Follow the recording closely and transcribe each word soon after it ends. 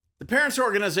parents'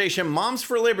 organization Moms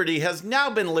for Liberty has now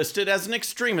been listed as an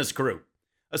extremist group.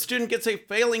 A student gets a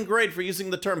failing grade for using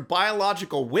the term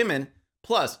biological women.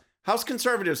 Plus, House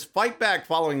conservatives fight back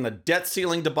following the debt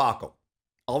ceiling debacle.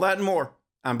 All that and more.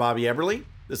 I'm Bobby Eberle.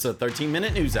 This is a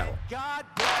 13-minute news hour. God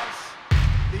bless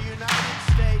the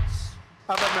United States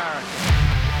of America.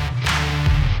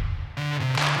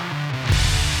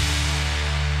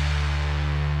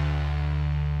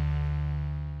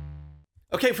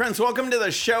 Okay, friends, welcome to the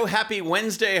show. Happy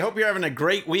Wednesday. I hope you're having a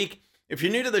great week. If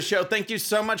you're new to the show, thank you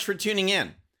so much for tuning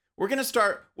in. We're going to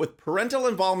start with parental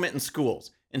involvement in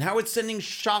schools and how it's sending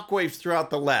shockwaves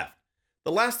throughout the left.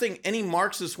 The last thing any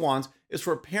Marxist wants is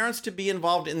for parents to be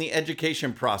involved in the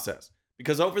education process,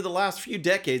 because over the last few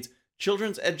decades,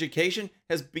 children's education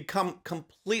has become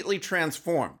completely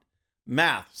transformed.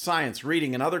 Math, science,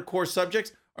 reading, and other core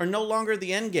subjects are no longer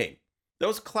the end game.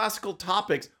 Those classical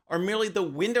topics are merely the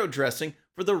window dressing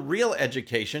for the real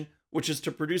education, which is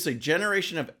to produce a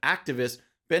generation of activists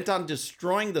bent on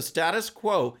destroying the status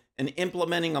quo and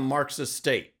implementing a Marxist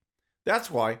state. That's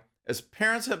why, as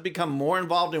parents have become more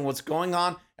involved in what's going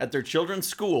on at their children's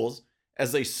schools,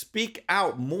 as they speak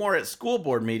out more at school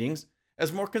board meetings,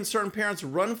 as more concerned parents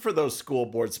run for those school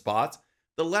board spots,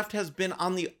 the left has been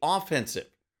on the offensive.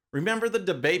 Remember the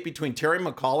debate between Terry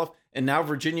McAuliffe and now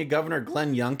Virginia Governor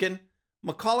Glenn Youngkin?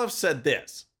 McAuliffe said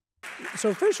this.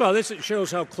 So first of all, this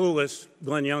shows how clueless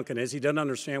Glenn Youngkin is. He doesn't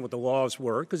understand what the laws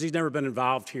were because he's never been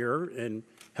involved here in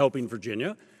helping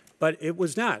Virginia. But it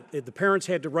was not. The parents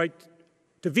had to write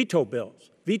to veto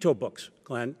books,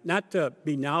 Glenn, not to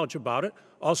be knowledgeable about it,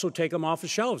 also take them off the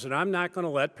shelves. And I'm not going to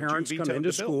let parents come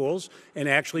into schools and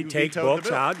actually take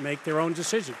books out and make their own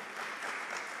decision.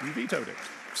 You vetoed it.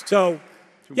 So,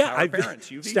 yeah, I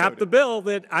stopped the bill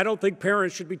that I don't think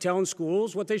parents should be telling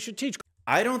schools what they should teach.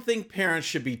 I don't think parents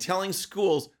should be telling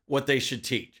schools what they should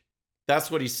teach. That's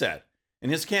what he said.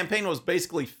 And his campaign was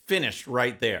basically finished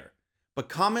right there. But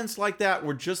comments like that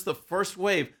were just the first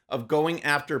wave of going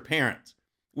after parents.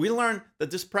 We learned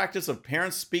that this practice of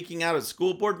parents speaking out at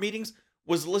school board meetings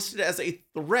was listed as a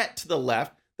threat to the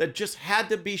left that just had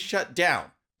to be shut down.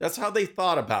 That's how they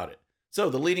thought about it. So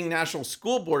the leading National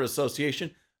School Board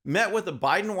Association met with the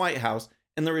Biden White House,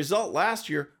 and the result last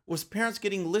year was parents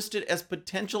getting listed as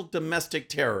potential domestic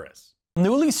terrorists.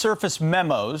 Newly surfaced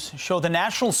memos show the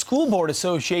National School Board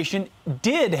Association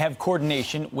did have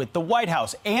coordination with the White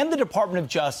House and the Department of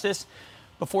Justice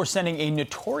before sending a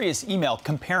notorious email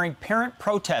comparing parent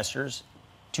protesters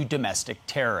to domestic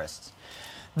terrorists.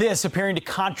 This appearing to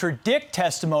contradict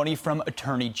testimony from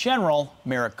Attorney General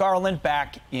Merrick Garland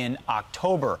back in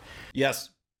October. Yes,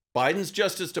 Biden's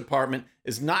Justice Department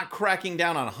is not cracking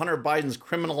down on Hunter Biden's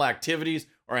criminal activities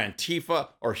or Antifa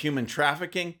or human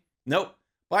trafficking. Nope,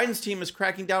 Biden's team is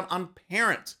cracking down on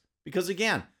parents because,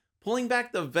 again, pulling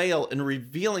back the veil and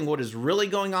revealing what is really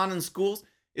going on in schools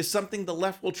is something the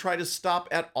left will try to stop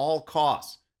at all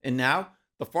costs. And now,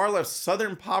 the far left's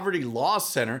Southern Poverty Law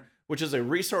Center, which is a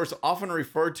resource often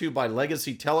referred to by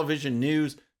legacy television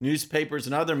news, newspapers,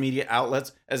 and other media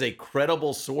outlets as a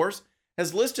credible source,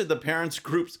 has listed the parents'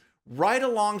 groups right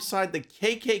alongside the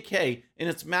KKK in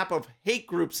its map of hate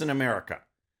groups in America.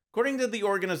 According to the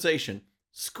organization,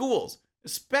 schools,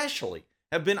 especially,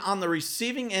 have been on the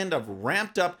receiving end of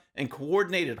ramped up and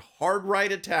coordinated hard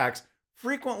right attacks,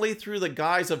 frequently through the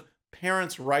guise of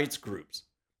parents' rights groups.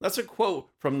 That's a quote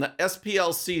from the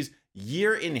SPLC's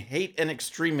Year in Hate and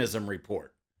Extremism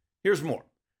report. Here's more.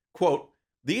 Quote,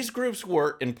 these groups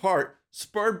were, in part,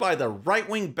 spurred by the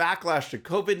right-wing backlash to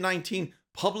COVID-19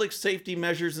 public safety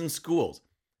measures in schools,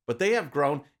 but they have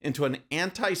grown into an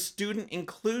anti-student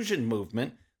inclusion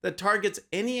movement that targets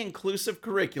any inclusive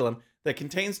curriculum that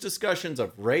contains discussions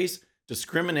of race,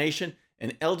 discrimination,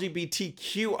 and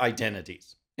LGBTQ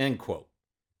identities, end quote.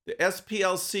 The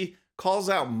SPLC calls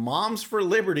out Moms for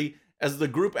Liberty as the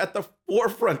group at the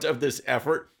forefront of this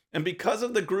effort, and because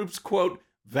of the group's, quote,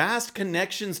 vast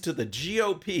connections to the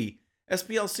GOP,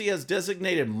 SPLC has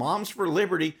designated Moms for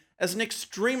Liberty as an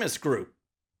extremist group.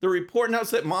 The report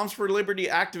notes that Moms for Liberty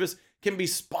activists can be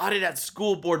spotted at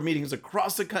school board meetings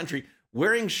across the country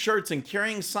wearing shirts and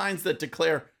carrying signs that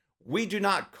declare, "We do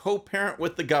not co-parent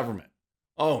with the government."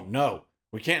 Oh no,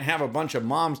 we can't have a bunch of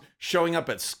moms showing up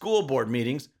at school board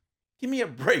meetings. Give me a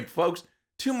break, folks.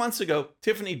 2 months ago,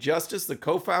 Tiffany Justice, the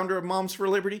co-founder of Moms for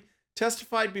Liberty,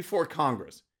 testified before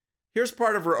Congress. Here's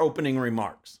part of her opening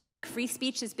remarks. Free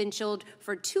speech has been chilled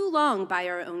for too long by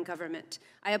our own government.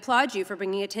 I applaud you for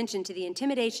bringing attention to the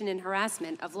intimidation and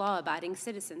harassment of law-abiding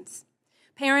citizens.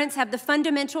 Parents have the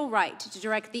fundamental right to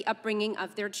direct the upbringing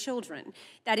of their children.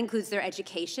 That includes their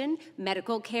education,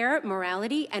 medical care,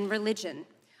 morality, and religion.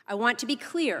 I want to be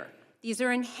clear. These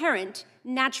are inherent,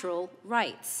 natural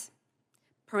rights.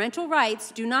 Parental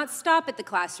rights do not stop at the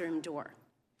classroom door.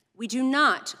 We do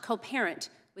not co-parent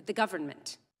with the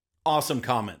government. Awesome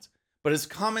comments. But it's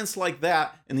comments like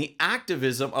that and the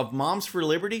activism of Moms for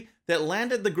Liberty that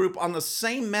landed the group on the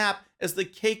same map as the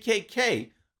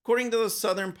KKK, according to the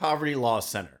Southern Poverty Law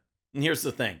Center. And here's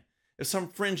the thing. If some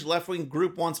fringe left-wing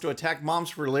group wants to attack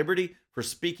Moms for Liberty for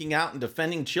speaking out and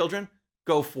defending children,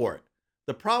 go for it.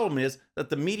 The problem is that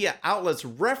the media outlets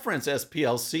reference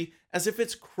SPLC as if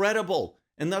it's credible.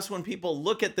 And thus when people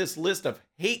look at this list of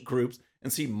hate groups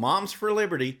and see Moms for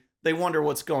Liberty, they wonder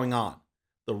what's going on.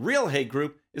 The real hate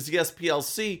group is the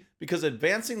SPLC because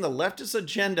advancing the leftist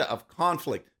agenda of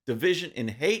conflict, division,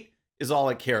 and hate is all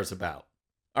it cares about.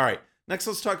 All right, next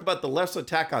let's talk about the left's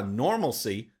attack on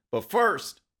normalcy. But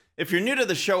first, if you're new to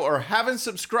the show or haven't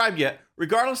subscribed yet,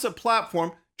 regardless of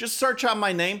platform, just search out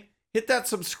my name, hit that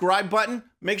subscribe button,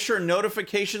 make sure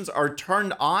notifications are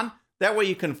turned on. That way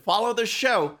you can follow the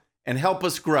show and help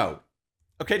us grow.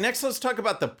 Okay, next let's talk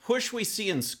about the push we see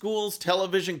in schools,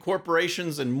 television,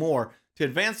 corporations, and more to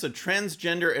advance the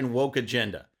transgender and woke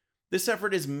agenda. This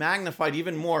effort is magnified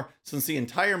even more since the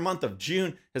entire month of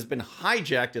June has been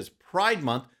hijacked as Pride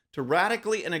Month to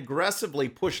radically and aggressively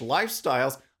push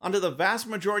lifestyles onto the vast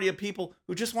majority of people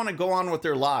who just want to go on with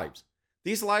their lives.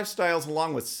 These lifestyles,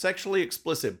 along with sexually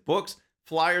explicit books,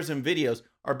 flyers, and videos,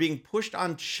 are being pushed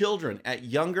on children at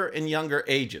younger and younger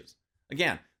ages.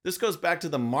 Again, this goes back to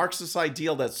the Marxist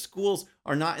ideal that schools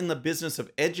are not in the business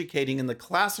of educating in the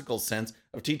classical sense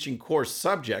of teaching core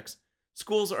subjects.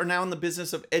 Schools are now in the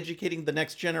business of educating the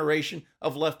next generation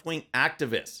of left-wing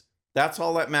activists. That's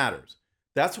all that matters.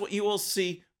 That's what you will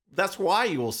see. That's why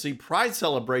you will see pride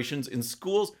celebrations in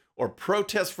schools or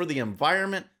protests for the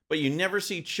environment, but you never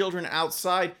see children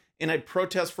outside in a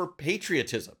protest for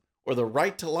patriotism or the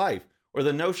right to life or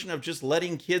the notion of just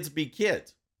letting kids be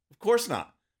kids. Of course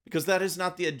not, because that is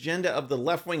not the agenda of the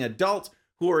left-wing adults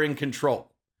who are in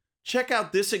control. Check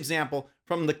out this example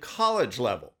from the college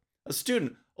level. A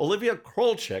student, Olivia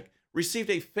Krolczyk, received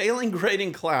a failing grade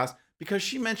in class because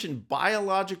she mentioned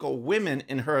biological women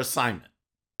in her assignment.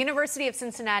 University of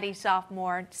Cincinnati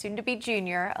sophomore, soon-to-be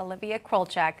junior, Olivia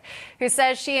Krolczyk, who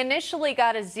says she initially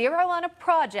got a 0 on a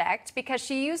project because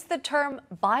she used the term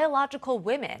biological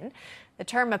women, the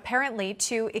term apparently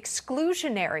too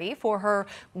exclusionary for her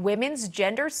women's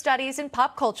gender studies and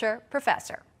pop culture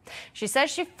professor. She says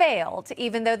she failed,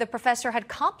 even though the professor had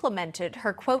complimented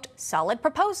her, quote, solid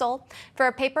proposal for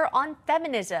a paper on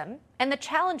feminism and the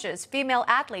challenges female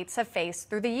athletes have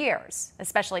faced through the years,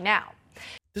 especially now.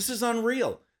 This is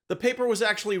unreal. The paper was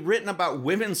actually written about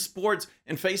women's sports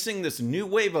and facing this new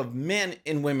wave of men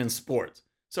in women's sports.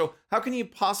 So how can you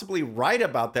possibly write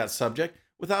about that subject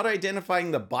without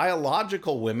identifying the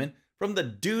biological women from the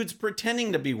dudes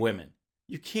pretending to be women?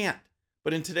 You can't.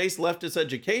 But in today's leftist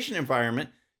education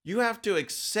environment, you have to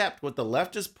accept what the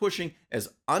left is pushing as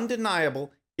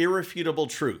undeniable, irrefutable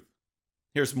truth.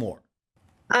 Here's more.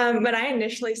 When I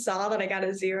initially saw that I got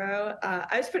a 0,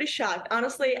 I was pretty shocked.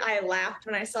 Honestly, I laughed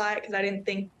when I saw it because I didn't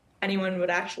think anyone would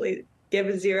actually give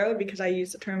a 0 because I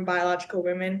used the term biological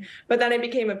women. But then it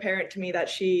became apparent to me that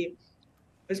she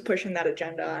was pushing that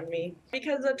agenda on me.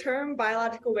 Because the term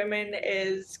biological women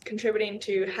is contributing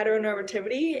to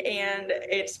heteronormativity and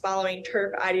it's following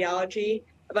TERF ideology,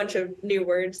 a bunch of new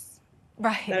words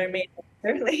that are made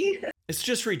early. It's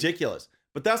just ridiculous.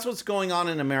 But that's what's going on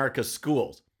in America's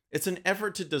schools. It's an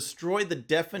effort to destroy the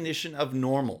definition of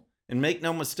normal. And make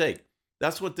no mistake,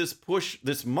 that's what this push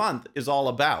this month is all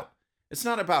about. It's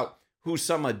not about who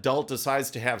some adult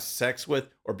decides to have sex with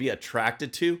or be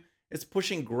attracted to. It's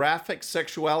pushing graphic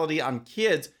sexuality on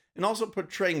kids and also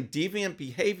portraying deviant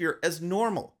behavior as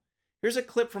normal. Here's a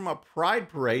clip from a pride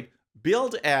parade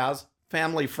billed as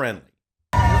family friendly.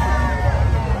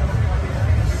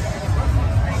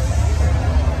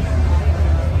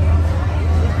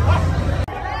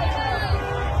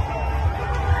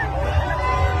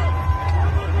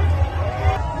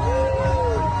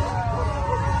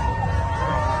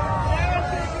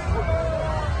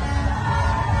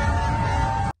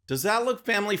 Does that look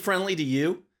family friendly to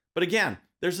you? But again,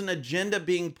 there's an agenda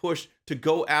being pushed to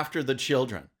go after the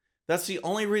children. That's the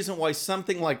only reason why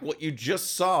something like what you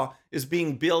just saw is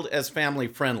being billed as family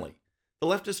friendly. The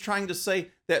left is trying to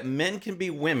say that men can be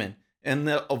women and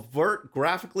the overt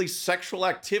graphically sexual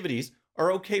activities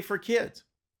are okay for kids.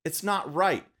 It's not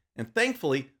right. And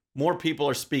thankfully, more people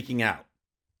are speaking out.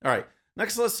 All right,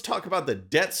 next let's talk about the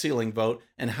debt ceiling vote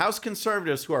and House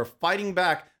conservatives who are fighting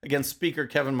back against Speaker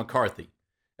Kevin McCarthy.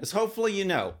 As hopefully you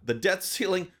know, the debt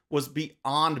ceiling was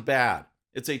beyond bad.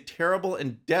 It's a terrible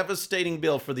and devastating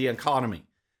bill for the economy.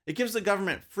 It gives the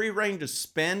government free rein to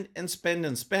spend and spend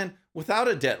and spend without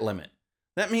a debt limit.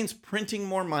 That means printing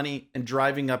more money and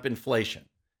driving up inflation.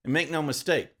 And make no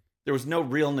mistake, there was no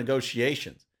real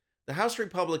negotiations. The House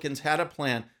Republicans had a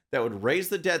plan that would raise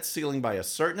the debt ceiling by a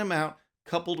certain amount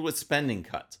coupled with spending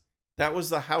cuts. That was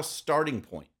the House starting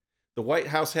point. The White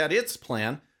House had its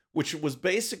plan, which was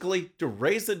basically to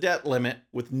raise the debt limit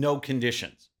with no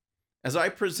conditions. As I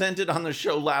presented on the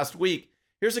show last week,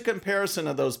 here's a comparison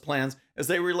of those plans as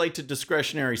they relate to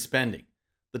discretionary spending.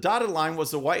 The dotted line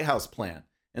was the White House plan,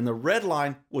 and the red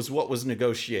line was what was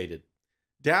negotiated.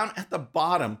 Down at the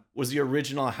bottom was the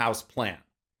original House plan.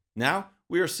 Now,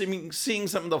 we are seeing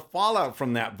some of the fallout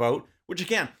from that vote, which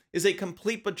again is a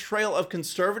complete betrayal of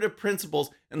conservative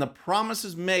principles and the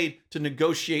promises made to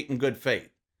negotiate in good faith.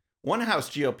 One House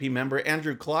GOP member,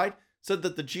 Andrew Clyde, said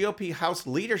that the GOP House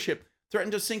leadership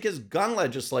threatened to sink his gun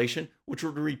legislation, which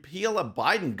would repeal a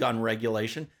Biden gun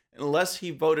regulation unless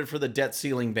he voted for the debt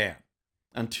ceiling ban.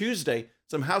 On Tuesday,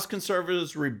 some House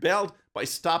conservatives rebelled by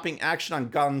stopping action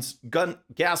on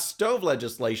gas stove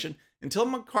legislation until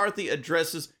McCarthy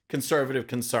addresses conservative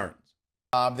concerns.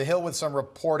 The Hill with some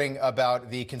reporting about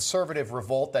the conservative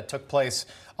revolt that took place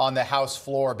on the House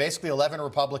floor. Basically, 11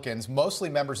 Republicans, mostly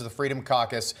members of the Freedom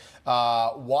Caucus,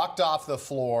 walked off the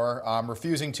floor,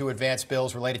 refusing to advance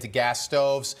bills related to gas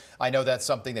stoves. I know that's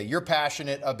something that you're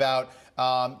passionate about.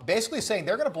 Basically saying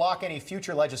they're going to block any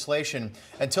future legislation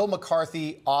until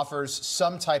McCarthy offers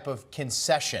some type of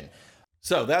concession.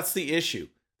 So that's the issue.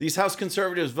 These House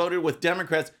conservatives voted with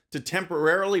Democrats to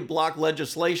temporarily block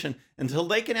legislation until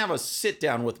they can have a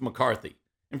sit-down with McCarthy.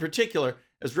 In particular,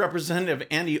 as Representative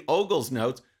Andy Ogles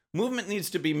notes, movement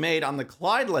needs to be made on the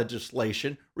Clyde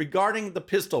legislation regarding the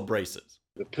pistol braces.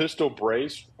 The pistol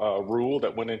brace rule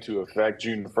that went into effect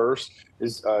June 1st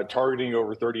is targeting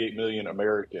over 38 million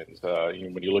Americans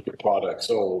when you look at products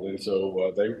sold. And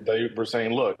so they were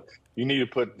saying, look, you need to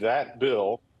put that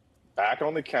bill back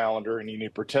on the calendar, and you need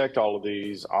to protect all of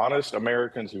these honest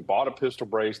Americans who bought a pistol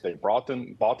brace. They bought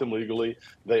them legally.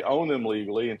 They own them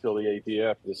legally until the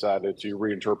ATF decided to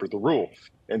reinterpret the rule.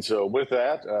 And so with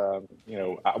that,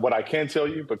 what I can tell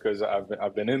you, because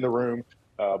I've been in the room,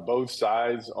 both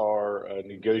sides are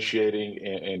negotiating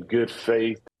in good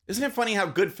faith. Isn't it funny how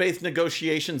good faith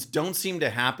negotiations don't seem to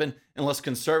happen unless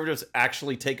conservatives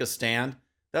actually take a stand?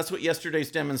 That's what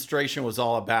yesterday's demonstration was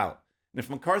all about. And if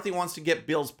McCarthy wants to get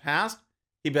bills passed,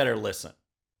 he better listen.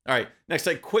 All right, next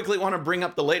I quickly want to bring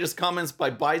up the latest comments by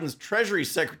Biden's Treasury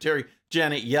Secretary,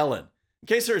 Janet Yellen. In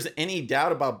case there's any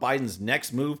doubt about Biden's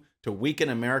next move to weaken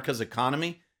America's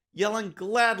economy, Yellen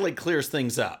gladly clears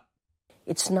things up.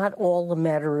 It's not all a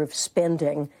matter of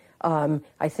spending.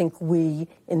 I think we,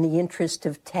 in the interest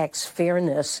of tax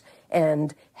fairness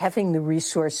and having the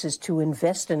resources to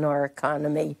invest in our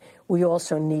economy, we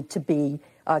also need to be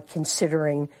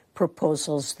considering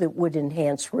proposals that would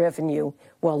enhance revenue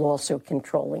while also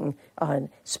controlling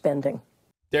spending.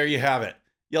 There you have it.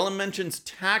 Yellen mentions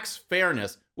tax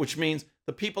fairness, which means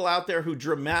the people out there who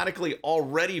dramatically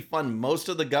already fund most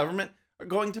of the government are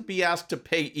going to be asked to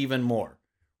pay even more.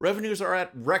 Revenues are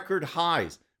at record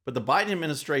highs, but the Biden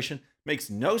administration makes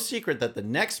no secret that the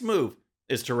next move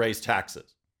is to raise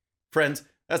taxes. Friends,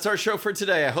 that's our show for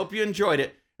today. I hope you enjoyed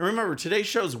it. And remember, today's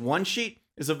show's one sheet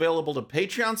is available to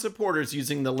Patreon supporters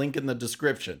using the link in the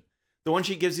description. The one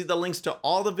sheet gives you the links to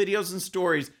all the videos and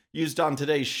stories used on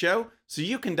today's show, so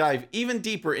you can dive even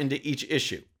deeper into each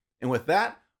issue. And with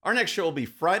that, our next show will be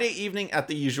Friday evening at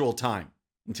the usual time.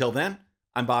 Until then,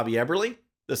 I'm Bobby Eberle.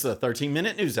 This is a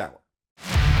 13-minute news hour.